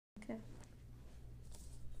Okay.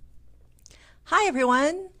 Hi,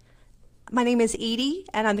 everyone. My name is Edie,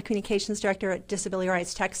 and I'm the Communications Director at Disability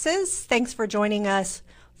Rights Texas. Thanks for joining us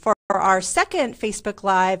for our second Facebook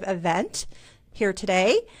Live event here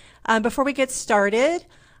today. Before we get started,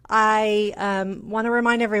 I want to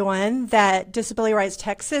remind everyone that Disability Rights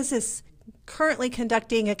Texas is currently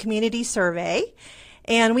conducting a community survey,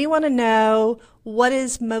 and we want to know what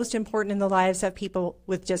is most important in the lives of people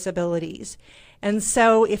with disabilities. And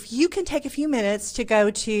so if you can take a few minutes to go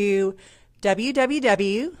to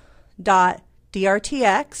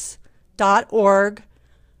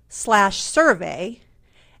www.drtx.org/survey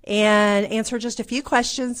and answer just a few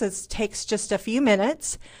questions. It takes just a few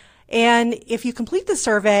minutes. And if you complete the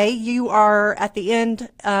survey, you are at the end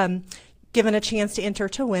given a chance to enter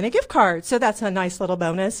to win a gift card. So that's a nice little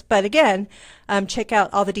bonus. But again, check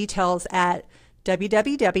out all the details at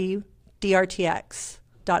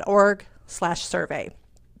www.drtx.org/survey.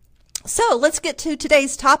 So let's get to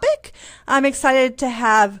today's topic. I'm excited to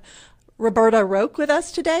have Roberta Roque with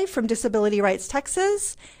us today from Disability Rights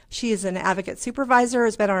Texas. She is an advocate supervisor,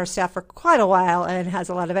 has been on our staff for quite a while, and has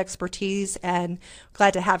a lot of expertise, and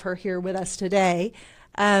glad to have her here with us today.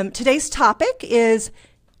 Today's topic is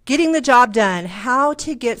getting the job done, how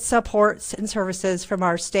to get supports and services from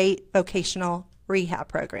our state vocational rehab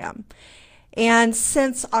program. And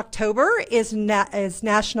since October is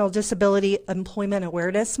National Disability Employment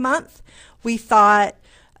Awareness Month, we thought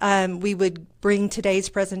we would bring today's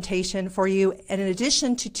presentation for you, and in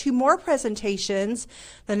addition to two more presentations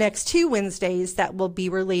the next 2 Wednesdays that will be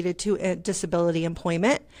related to disability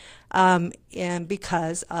employment, and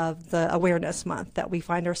because of the Awareness Month that we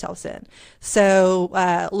find ourselves in. So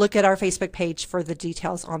look at our Facebook page for the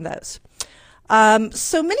details on those.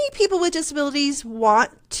 So many people with disabilities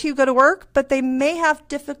want to go to work, but they may have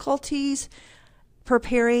difficulties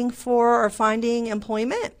preparing for or finding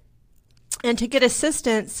employment. And to get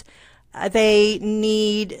assistance they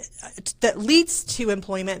need that leads to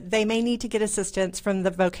employment, they may need to get assistance from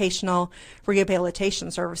the vocational rehabilitation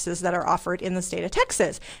services that are offered in the state of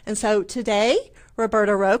Texas. And so today,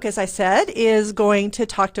 Roberta Roque, as I said, is going to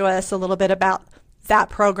talk to us a little bit about that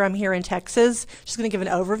program here in Texas. She's going to give an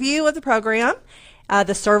overview of the program,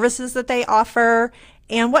 the services that they offer,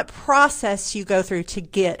 and what process you go through to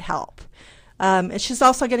get help. And she's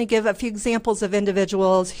also going to give a few examples of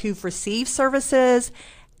individuals who've received services,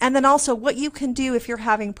 and then also what you can do if you're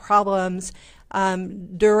having problems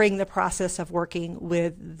during the process of working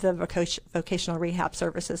with the vocational rehab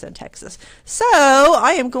services in Texas. So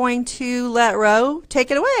I am going to let Ro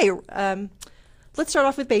take it away. Let's start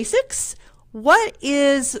off with basics. What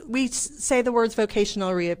is, we say the words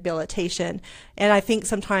vocational rehabilitation, and I think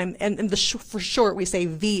sometimes, and for short, we say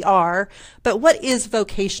VR, but what is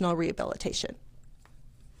vocational rehabilitation?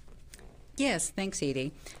 Yes, thanks,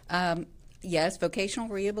 Edie. Yes, vocational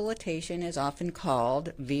rehabilitation is often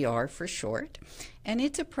called VR for short, and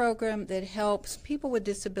it's a program that helps people with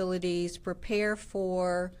disabilities prepare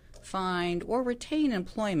for, find, or retain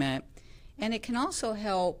employment, and it can also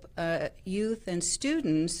help youth and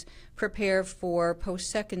students prepare for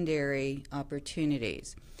post-secondary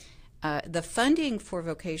opportunities. The funding for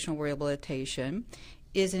vocational rehabilitation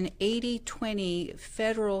is an 80-20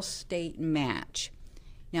 federal-state match.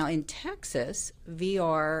 Now in Texas,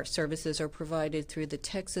 VR services are provided through the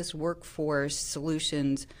Texas Workforce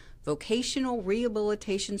Solutions Vocational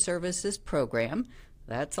Rehabilitation Services Program.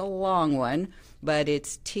 That's a long one, but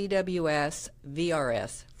it's TWS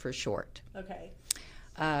VRS for short. Okay.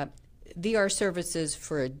 VR services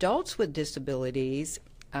for adults with disabilities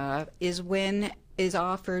is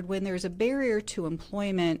offered when there's a barrier to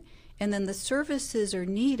employment, and then the services are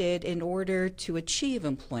needed in order to achieve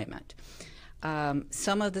employment.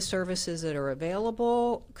 Some of the services that are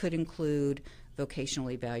available could include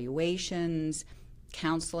vocational evaluations,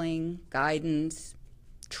 counseling, guidance,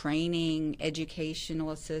 training,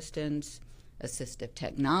 educational assistance, assistive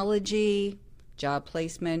technology, job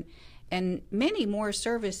placement, and many more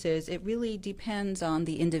services. It really depends on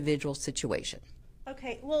the individual situation.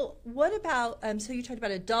 Okay, well, what about, so you talked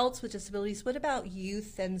about adults with disabilities. What about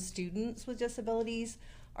youth and students with disabilities?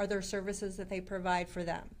 Are there services that they provide for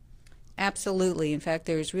them? Absolutely. In fact,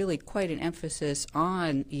 there's really quite an emphasis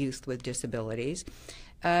on youth with disabilities.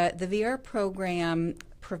 The VR program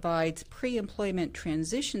provides pre-employment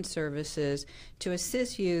transition services to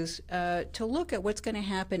assist youth to look at what's going to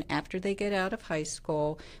happen after they get out of high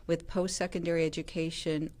school with post-secondary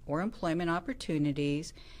education or employment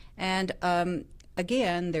opportunities. And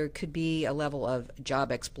again, there could be a level of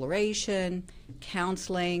job exploration,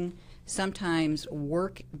 counseling, sometimes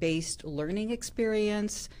work-based learning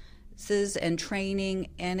experience, and training,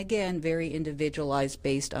 and again, very individualized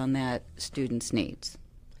based on that student's needs.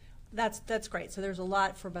 That's great. So there's a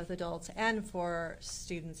lot for both adults and for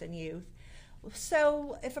students and youth.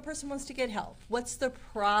 So if a person wants to get help, what's the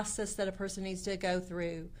process that a person needs to go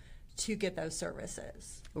through to get those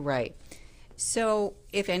services? Right. So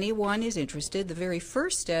if anyone is interested, the very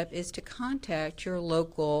first step is to contact your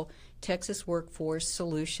local Texas Workforce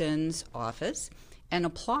Solutions office and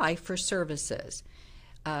apply for services.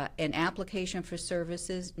 An application for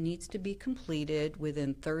services needs to be completed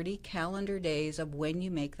within 30 calendar days of when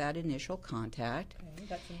you make that initial contact. Okay,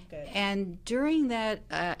 that sounds good. And during that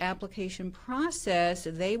application process,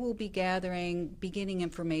 they will be gathering beginning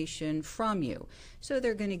information from you. So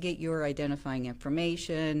they're going to get your identifying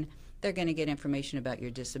information, they're going to get information about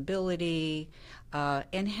your disability,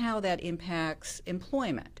 and how that impacts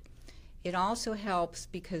employment. It also helps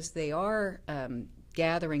because they are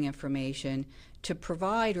gathering information to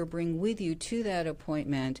provide or bring with you to that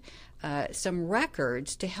appointment some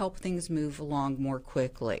records to help things move along more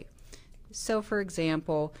quickly. So, for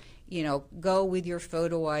example, go with your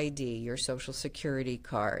photo ID, your Social Security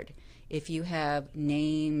card. If you have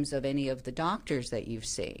names of any of the doctors that you've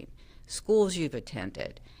seen, schools you've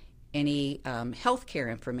attended, any health care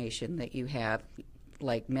information that you have,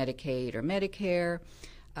 like Medicaid or Medicare,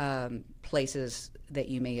 places that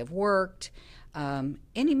you may have worked,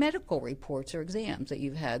 any medical reports or exams that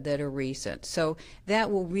you've had that are recent. So that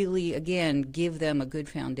will really, again, give them a good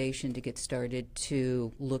foundation to get started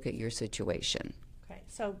to look at your situation. Okay,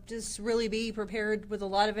 so just really be prepared with a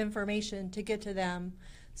lot of information to get to them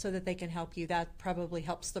so that they can help you. That probably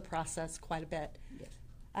helps the process quite a bit.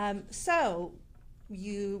 Yes. So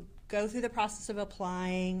you go through the process of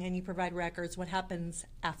applying and you provide records. What happens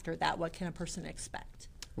after that? What can a person expect?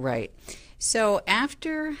 Right. So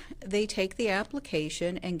after they take the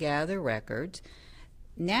application and gather records,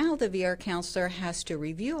 now the VR counselor has to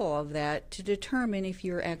review all of that to determine if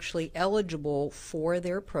you're actually eligible for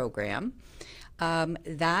their program.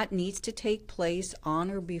 That needs to take place on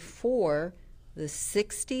or before the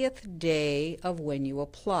 60th day of when you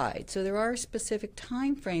applied. So there are specific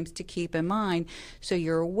time frames to keep in mind so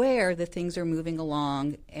you're aware that things are moving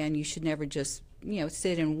along and you should never just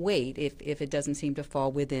sit and wait if it doesn't seem to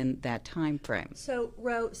fall within that time frame. So,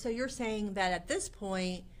 Ro, so you're saying that at this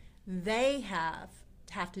point they have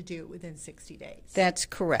to do it within 60 days? That's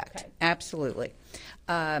correct. Okay. Absolutely.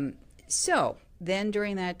 So then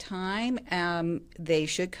during that time, they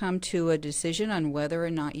should come to a decision on whether or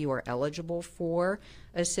not you are eligible for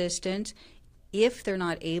assistance. If they're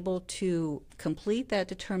not able to complete that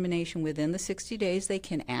determination within the 60 days, they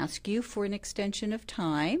can ask you for an extension of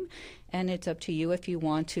time, and it's up to you if you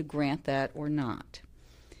want to grant that or not.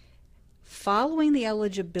 Following the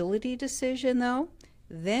eligibility decision, though,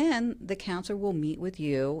 then the counselor will meet with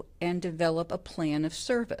you and develop a plan of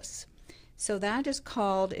service. So that is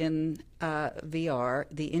called in VR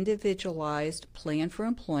the Individualized Plan for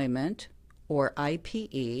Employment, or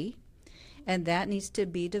IPE. And that needs to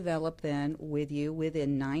be developed then with you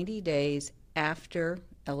within 90 days after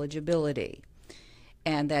eligibility.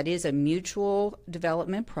 And that is a mutual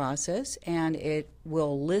development process, and it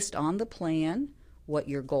will list on the plan what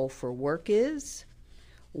your goal for work is,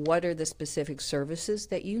 what are the specific services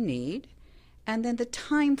that you need, and then the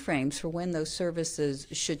time frames for when those services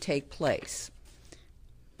should take place.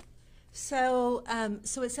 So,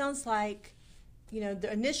 so it sounds like,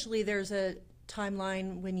 initially there's a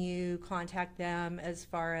timeline when you contact them as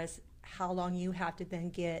far as how long you have to then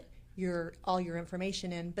get all your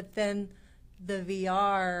information in, but then the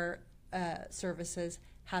VR services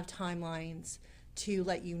have timelines to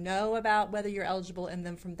let you know about whether you're eligible, and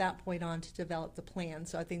then from that point on to develop the plan.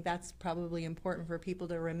 So I think that's probably important for people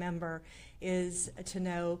to remember, is to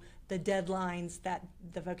know the deadlines that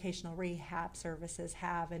the vocational rehab services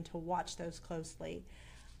have and to watch those closely.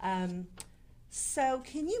 So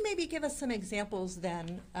can you maybe give us some examples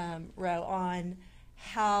then, Ro, on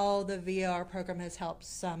how the VR program has helped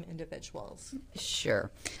some individuals? Sure.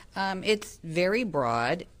 It's very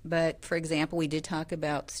broad, but for example, we did talk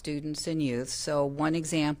about students and youth. So one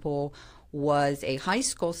example was a high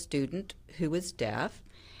school student who was deaf,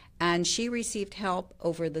 and she received help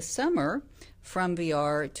over the summer from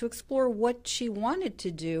VR to explore what she wanted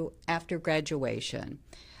to do after graduation.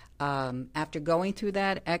 After going through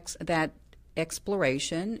that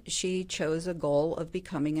exploration, she chose a goal of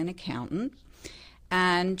becoming an accountant,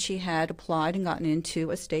 and she had applied and gotten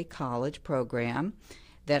into a state college program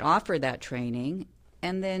that offered that training,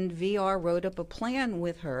 and then VR wrote up a plan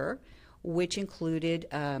with her which included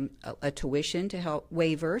a tuition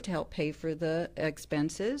waiver to help pay for the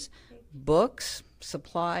expenses, books,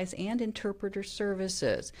 supplies, and interpreter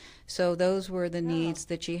services. So those were the needs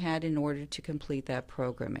that she had in order to complete that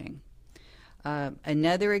programming.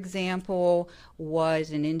 Another example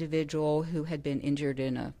was an individual who had been injured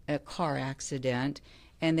in a car accident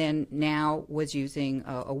and then now was using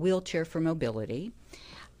a wheelchair for mobility.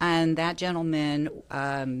 And that gentleman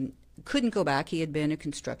couldn't go back. He had been a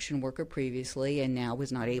construction worker previously and now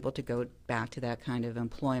was not able to go back to that kind of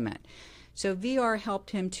employment. So VR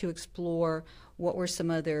helped him to explore what were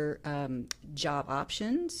some other job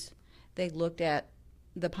options. They looked at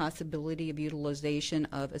the possibility of utilization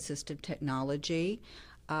of assistive technology,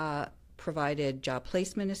 provided job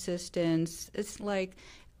placement assistance. It's like,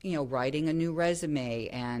 writing a new resume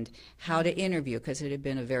and how to interview, because it had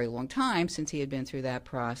been a very long time since he had been through that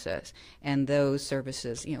process. And those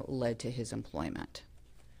services, led to his employment.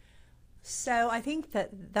 So I think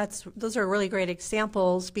those are really great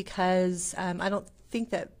examples, because I don't think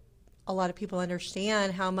that a lot of people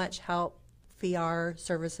understand how much help VR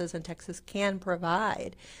services in Texas can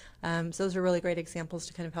provide. So those are really great examples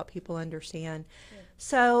to kind of help people understand. Yeah.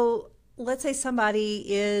 So let's say somebody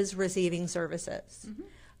is receiving services,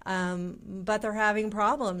 but they're having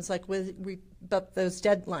problems like with those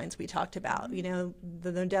deadlines we talked about.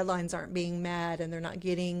 The deadlines aren't being met and they're not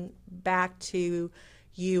getting back to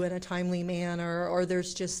you in a timely manner, or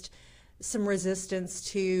there's just some resistance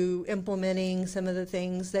to implementing some of the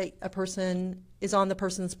things that is on the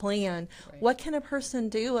person's plan. Right. What can a person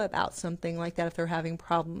do about something like that if they're having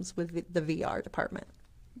problems with the VR department?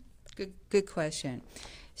 Good question.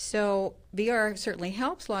 So VR certainly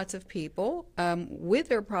helps lots of people with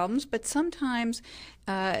their problems, but sometimes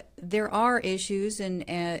there are issues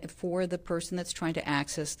for the person that's trying to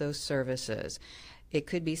access those services. It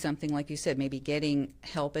could be something like you said, maybe getting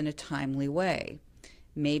help in a timely way.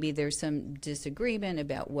 Maybe there's some disagreement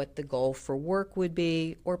about what the goal for work would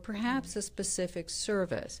be, or perhaps a specific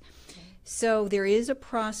service. Okay. So there is a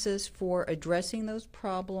process for addressing those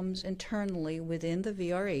problems internally within the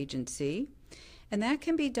VR agency, and that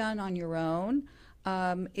can be done on your own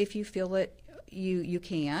if you feel that you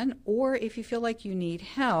can, or if you feel like you need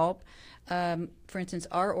help. For instance,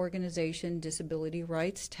 our organization, Disability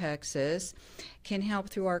Rights Texas, can help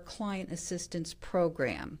through our client assistance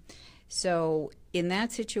program. So in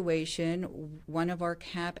that situation, one of our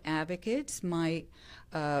CAP advocates might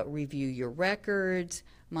review your records,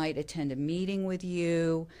 might attend a meeting with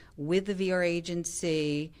you, with the VR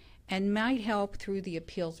agency, and might help through the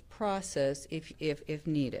appeals process if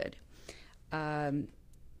needed.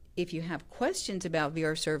 If you have questions about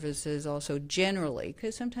VR services also generally,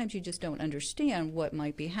 because sometimes you just don't understand what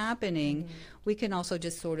might be happening, we can also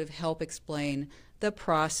just sort of help explain the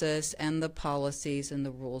process and the policies and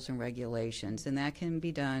the rules and regulations. And that can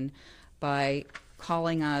be done by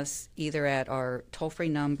calling us either at our toll-free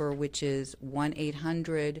number, which is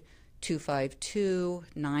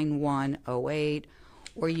 1-800-252-9108,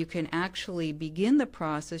 or you can actually begin the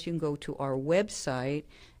process. You can go to our website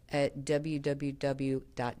at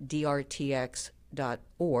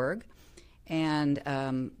www.drtx.org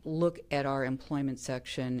and look at our employment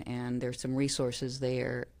section, and there's some resources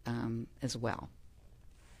there as well.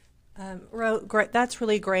 That's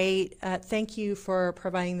really great. Thank you for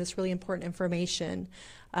providing this really important information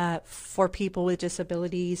for people with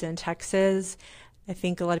disabilities in Texas. I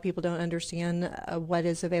think a lot of people don't understand what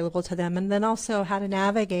is available to them, and then also how to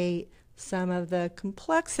navigate some of the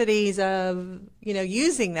complexities of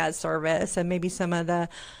using that service and maybe some of the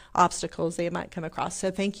obstacles they might come across.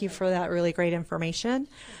 So thank you for that really great information.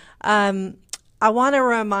 I want to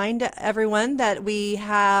remind everyone that we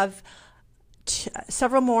have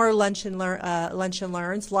several more live lunch and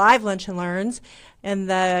learns in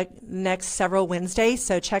the next several Wednesdays.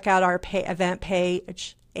 So check out our event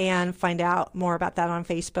page and find out more about that on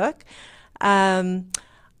Facebook.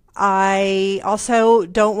 I also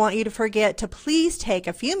don't want you to forget to please take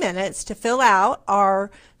a few minutes to fill out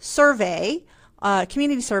our survey,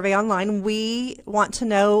 community survey online. We want to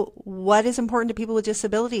know what is important to people with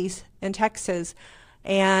disabilities in Texas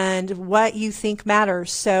and what you think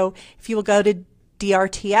matters. So if you will go to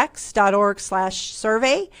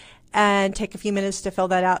drtx.org/survey and take a few minutes to fill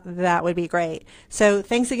that out, that would be great. So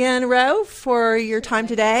thanks again, Ro, for your time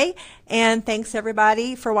today. And thanks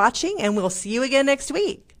everybody for watching, and we'll see you again next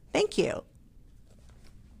week. Thank you.